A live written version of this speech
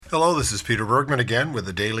Hello, this is Peter Bergman again with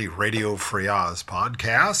the Daily Radio Free Oz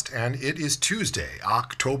podcast, and it is Tuesday,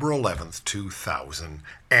 October 11th,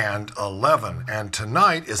 2011, and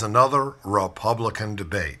tonight is another Republican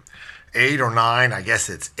debate. 8 or 9, I guess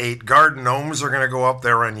it's 8 garden gnomes are going to go up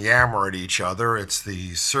there and yammer at each other. It's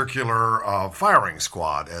the circular firing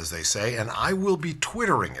squad, as they say, and I will be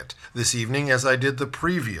twittering it this evening as I did the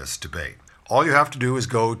previous debate. All you have to do is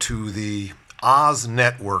go to the Oz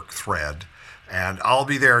Network thread, and I'll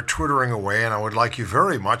be there twittering away, and I would like you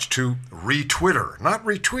very much to retwitter. Not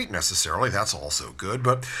retweet necessarily, that's also good,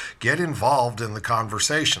 but get involved in the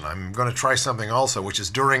conversation. I'm going to try something also, which is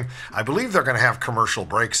during, I believe they're going to have commercial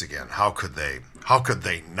breaks again. How could they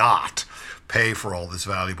not pay for all this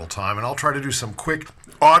valuable time? And I'll try to do some quick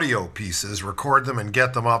audio pieces, record them and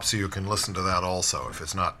get them up so you can listen to that also, if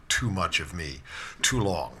it's not too much of me, too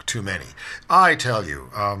long, too many. I tell you,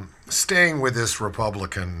 staying with this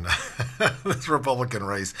Republican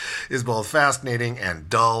race is both fascinating and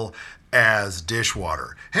dull as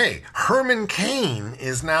dishwater. Hey, Herman Cain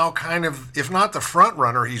is now kind of, if not the front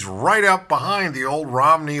runner, he's right up behind the old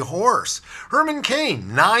Romney horse. Herman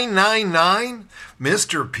Cain, 999,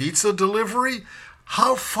 Mr. Pizza Delivery.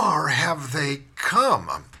 How far have they come?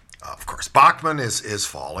 Of course, Bachmann is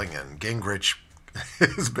falling, and Gingrich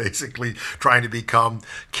is basically trying to become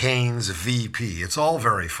Kane's VP. It's all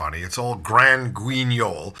very funny. It's all grand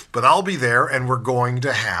guignol, but I'll be there and we're going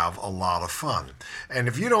to have a lot of fun. And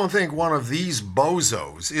if you don't think one of these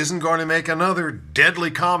bozos isn't going to make another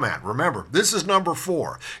deadly comment, remember, this is number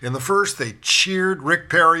 4. In the first, they cheered Rick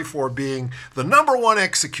Perry for being the number 1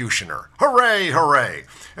 executioner. Hooray, hooray.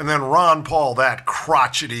 And then Ron Paul, that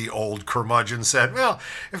crotchety old curmudgeon, said, well,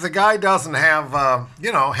 if the guy doesn't have,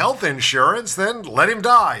 health insurance, then let him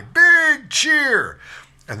die. Big cheer.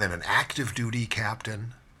 And then an active duty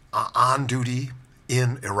captain on duty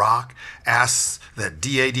in Iraq asks that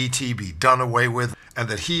DADT be done away with and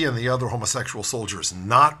that he and the other homosexual soldiers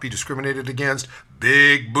not be discriminated against.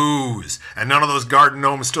 Big boos. And none of those garden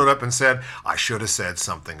gnomes stood up and said, I should have said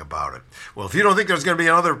something about it. Well, if you don't think there's going to be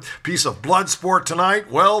another piece of blood sport tonight,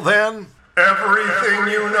 well then, everything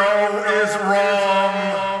you know is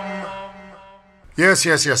wrong. Yes,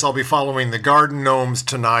 I'll be following the garden gnomes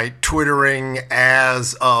tonight, twittering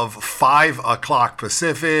as of 5 o'clock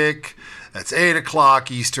Pacific. That's 8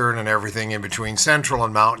 o'clock Eastern and everything in between Central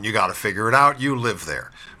and Mountain. You got to figure it out. You live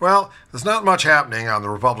there. Well, there's not much happening on the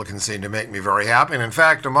Republican scene to make me very happy. And in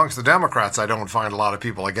fact, amongst the Democrats, I don't find a lot of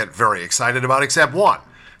people I get very excited about except one.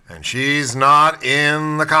 And she's not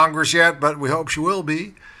in the Congress yet, but we hope she will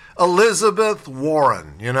be. Elizabeth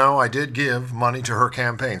Warren. You know, I did give money to her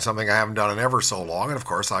campaign, something I haven't done in ever so long. And of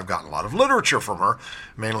course, I've gotten a lot of literature from her,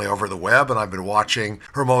 mainly over the web, and I've been watching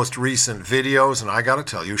her most recent videos, and I got to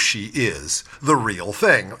tell you, she is the real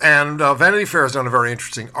thing. And Vanity Fair has done a very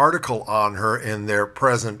interesting article on her in their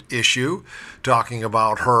present issue, talking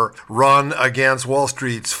about her run against Wall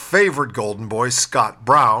Street's favorite golden boy, Scott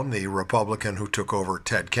Brown, the Republican who took over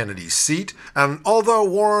Ted Kennedy's seat. And although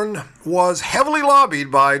Warren was heavily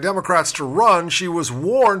lobbied by Democrats to run, she was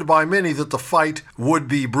warned by many that the fight would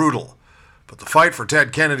be brutal. But the fight for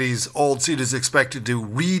Ted Kennedy's old seat is expected to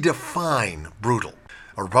redefine brutal.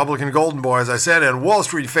 A Republican golden boy, as I said, and Wall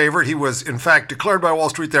Street favorite. He was, in fact, declared by Wall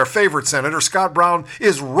Street their favorite senator. Scott Brown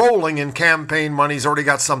is rolling in campaign money. He's already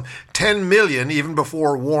got some $10 million even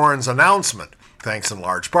before Warren's announcement, thanks in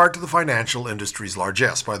large part to the financial industry's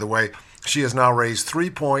largesse. By the way, she has now raised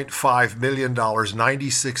 $3.5 million,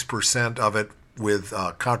 96% of it with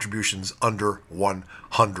contributions under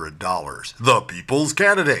 $100. The people's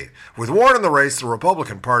candidate. With Warren in the race, the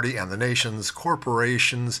Republican Party and the nation's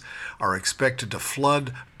corporations are expected to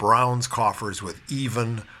flood Brown's coffers with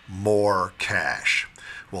even more cash.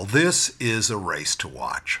 Well, this is a race to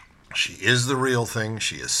watch. She is the real thing.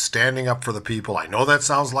 She is standing up for the people. I know that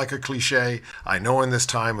sounds like a cliche. I know in this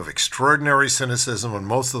time of extraordinary cynicism when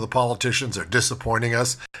most of the politicians are disappointing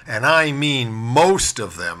us, and I mean most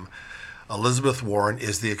of them, Elizabeth Warren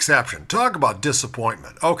is the exception. Talk about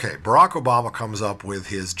disappointment. Okay, Barack Obama comes up with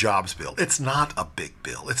his jobs bill. It's not a big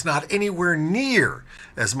bill. It's not anywhere near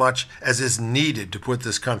as much as is needed to put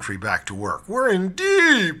this country back to work. We're in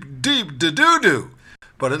deep doo-doo.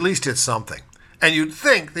 But at least it's something. And you'd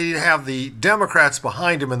think that he'd have the Democrats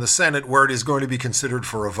behind him in the Senate where it is going to be considered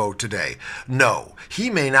for a vote today. No, he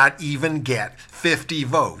may not even get 50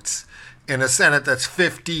 votes in a Senate that's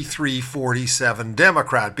 53-47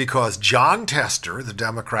 Democrat, because John Tester, the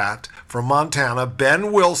Democrat from Montana,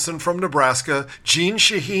 Ben Wilson from Nebraska, Jeanne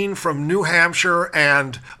Shaheen from New Hampshire,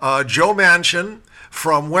 and Joe Manchin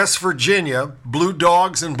from West Virginia, Blue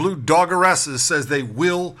Dogs and Blue Doggeresses, says they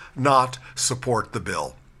will not support the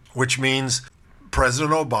bill, which means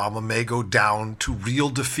President Obama may go down to real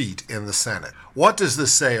defeat in the Senate. What does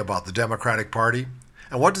this say about the Democratic Party?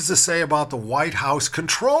 And what does this say about the White House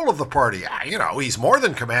control of the party? You know, he's more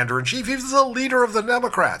than commander-in-chief. He's the leader of the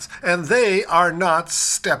Democrats. And they are not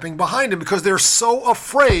stepping behind him because they're so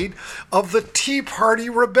afraid of the Tea Party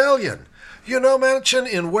rebellion. You know, Manchin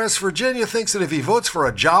in West Virginia thinks that if he votes for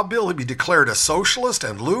a job bill, he'll be declared a socialist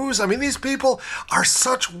and lose. I mean, these people are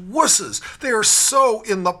such wusses. They are so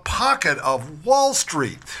in the pocket of Wall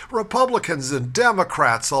Street, Republicans and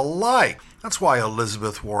Democrats alike. That's why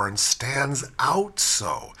Elizabeth Warren stands out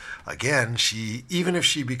so. Again, even if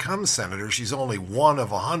she becomes senator, she's only one of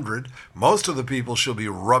 100. Most of the people she'll be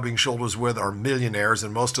rubbing shoulders with are millionaires,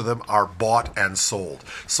 and most of them are bought and sold.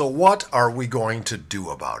 So what are we going to do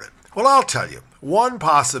about it? Well, I'll tell you. One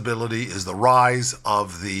possibility is the rise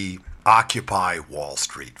of the Occupy Wall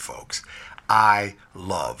Street folks. I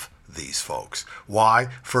love these folks. Why?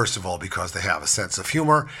 First of all, because they have a sense of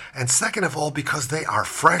humor, and second of all, because they are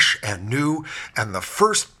fresh and new, and the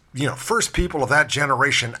first people of that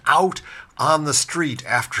generation out on the street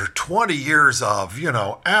after 20 years of,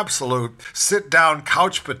 absolute sit-down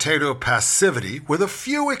couch potato passivity, with a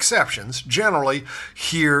few exceptions. Generally,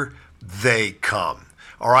 here they come.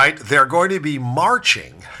 All right, they're going to be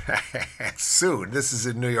marching soon. This is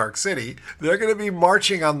in New York City. They're going to be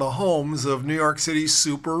marching on the homes of New York City's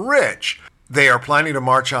super rich. They are planning to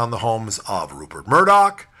march on the homes of Rupert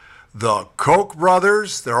Murdoch, the Koch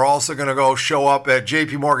brothers. They're also going to go show up at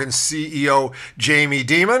JP Morgan's CEO Jamie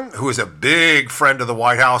Dimon, who is a big friend of the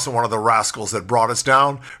White House and one of the rascals that brought us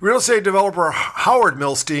down, real estate developer Howard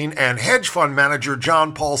Milstein, and hedge fund manager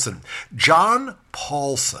John Paulson. John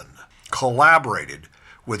Paulson collaborated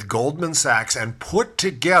with Goldman Sachs and put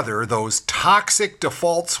together those toxic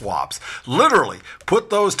default swaps. Literally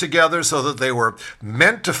put those together so that they were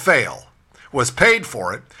meant to fail, was paid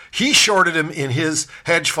for it. He shorted them in his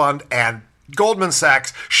hedge fund, and Goldman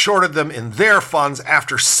Sachs shorted them in their funds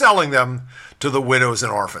after selling them to the widows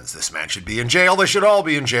and orphans. This man should be in jail. They should all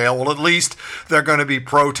be in jail. Well, at least they're going to be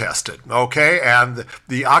protested, okay? And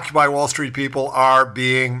the Occupy Wall Street people are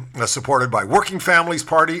being supported by Working Families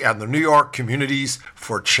Party and the New York Communities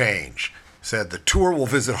for Change. Said the tour will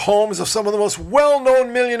visit homes of some of the most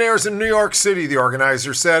well-known millionaires in New York City, the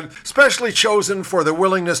organizer said, specially chosen for their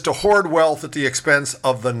willingness to hoard wealth at the expense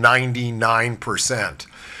of the 99%.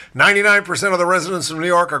 99% of the residents of New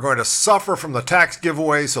York are going to suffer from the tax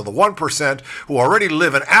giveaway, so the 1% who already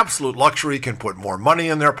live in absolute luxury can put more money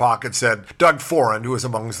in their pocket, said Doug Foran, who is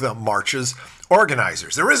amongst the march's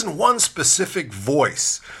organizers. There isn't one specific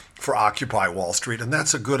voice for Occupy Wall Street, and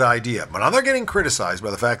that's a good idea. But now they're getting criticized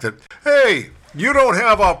by the fact that, hey, you don't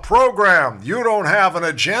have a program, you don't have an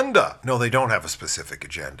agenda. No, they don't have a specific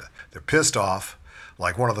agenda. They're pissed off.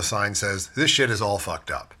 Like one of the signs says, this shit is all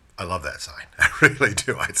fucked up. I love that sign. I really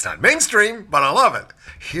do. It's not mainstream, but I love it.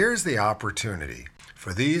 Here's the opportunity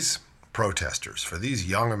for these protesters, for these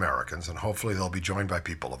young Americans, and hopefully they'll be joined by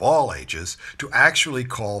people of all ages, to actually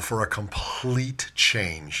call for a complete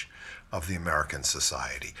change of the American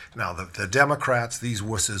society. Now, the Democrats, these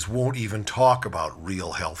wusses, won't even talk about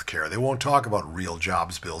real health care. They won't talk about real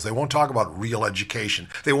jobs bills. They won't talk about real education.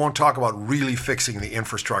 They won't talk about really fixing the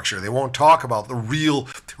infrastructure. They won't talk about the real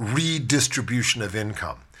redistribution of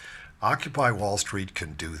income. Occupy Wall Street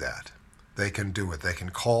can do that. They can do it. They can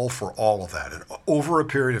call for all of that and over a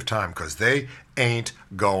period of time, because they ain't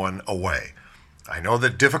going away. I know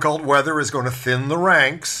that difficult weather is going to thin the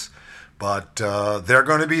ranks, but they're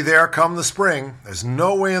going to be there come the spring. There's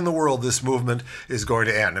no way in the world this movement is going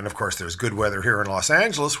to end. And of course, there's good weather here in Los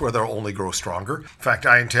Angeles where they'll only grow stronger. In fact,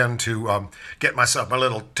 I intend to get myself my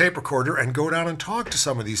little tape recorder and go down and talk to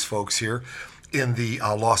some of these folks here in the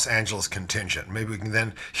Los Angeles contingent. Maybe we can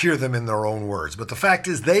then hear them in their own words. But the fact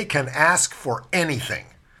is, they can ask for anything.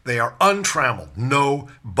 They are untrammeled.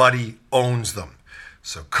 Nobody owns them.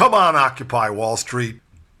 So come on, Occupy Wall Street.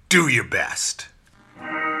 Do your best.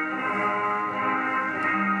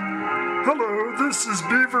 Hello, this is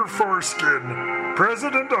Beaver Foreskin,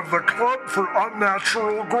 president of the Club for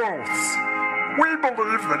Unnatural Growths. We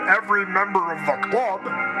believe that every member of the club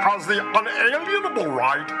has the unalienable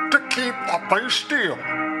right to keep what they steal.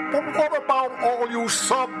 But what about all you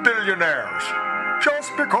sub-billionaires?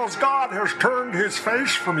 Just because God has turned his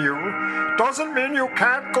face from you doesn't mean you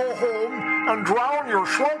can't go home and drown your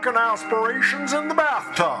shrunken aspirations in the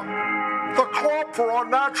bathtub. The Club for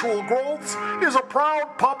Unnatural Growths is a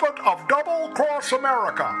proud puppet of Double Cross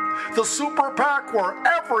America, the super PAC where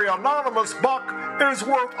every anonymous buck is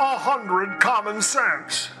worth 100 common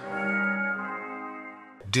cents.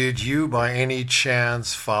 Did you by any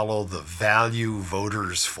chance follow the Value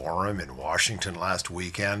Voters Forum in Washington last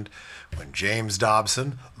weekend when James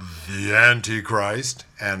Dobson, the Antichrist,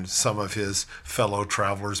 and some of his fellow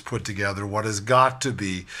travelers put together what has got to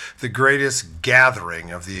be the greatest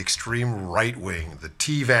gathering of the extreme right wing, the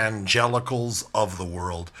T-vangelicals of the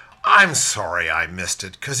world? I'm sorry I missed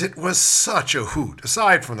it, because it was such a hoot.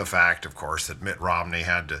 Aside from the fact, of course, that Mitt Romney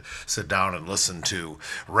had to sit down and listen to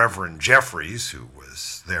Reverend Jeffries, who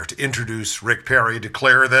was there to introduce Rick Perry,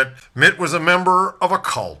 declare that Mitt was a member of a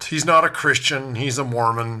cult. He's not a Christian, he's a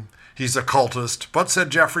Mormon, he's a cultist. But,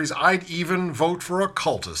 said Jeffries, I'd even vote for a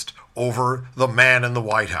cultist over the man in the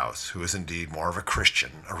White House, who is indeed more of a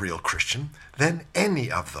Christian, a real Christian, than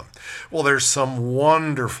any of them. Well, there's some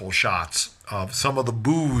wonderful shots of some of the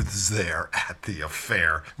booths there at the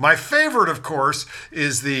affair. My favorite, of course,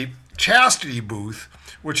 is the chastity booth,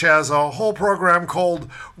 which has a whole program called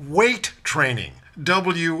Weight Training,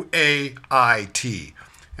 W-A-I-T.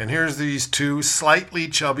 And here's these two slightly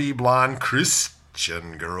chubby blonde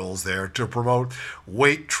Christian girls there to promote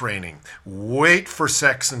weight training. Wait for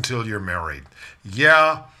sex until you're married.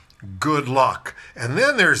 Yeah, good luck. And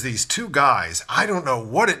then there's these two guys. I don't know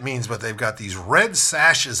what it means, but they've got these red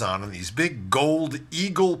sashes on and these big gold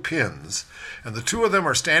eagle pins. And the two of them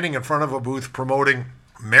are standing in front of a booth promoting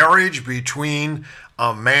marriage between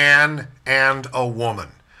a man and a woman.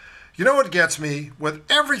 You know what gets me? With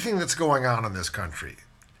everything that's going on in this country,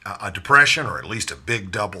 a depression, or at least a big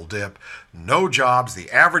double dip, no jobs. The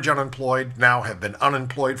average unemployed now have been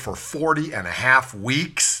unemployed for 40 and a half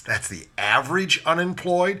weeks. That's the average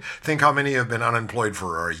unemployed. Think how many have been unemployed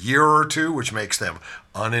for a year or two, which makes them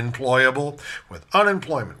unemployable. With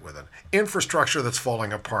unemployment, with an infrastructure that's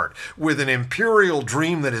falling apart, with an imperial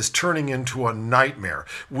dream that is turning into a nightmare,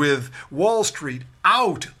 with Wall Street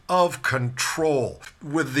out of control,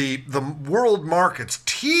 with the world markets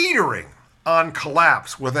teetering on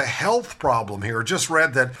collapse, with a health problem here. Just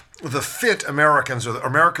read that the fit Americans, or the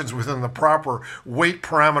Americans within the proper weight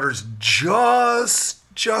parameters, just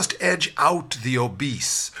edge out the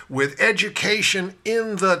obese, with education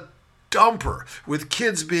in the dumper, with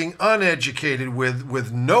kids being uneducated,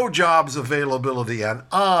 with no jobs availability, and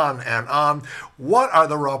on and on. What are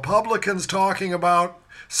the Republicans talking about?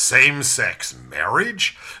 Same-sex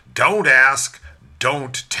marriage? Don't ask,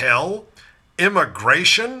 don't tell?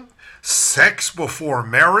 Immigration? Sex before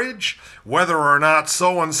marriage? Whether or not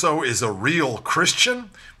so-and-so is a real Christian?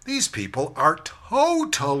 These people are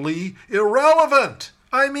totally irrelevant.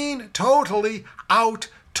 I mean, totally out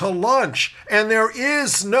to lunch. And there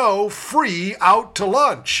is no free out to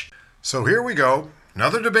lunch. So here we go.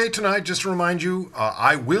 Another debate tonight. Just to remind you,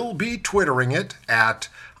 I will be Twittering it at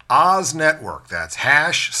Oz Network. That's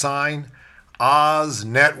 # Oz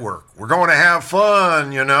Network. We're going to have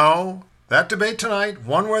fun, you know. That debate tonight,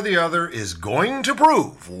 one way or the other, is going to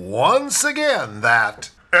prove once again that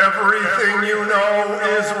everything you know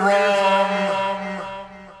is wrong.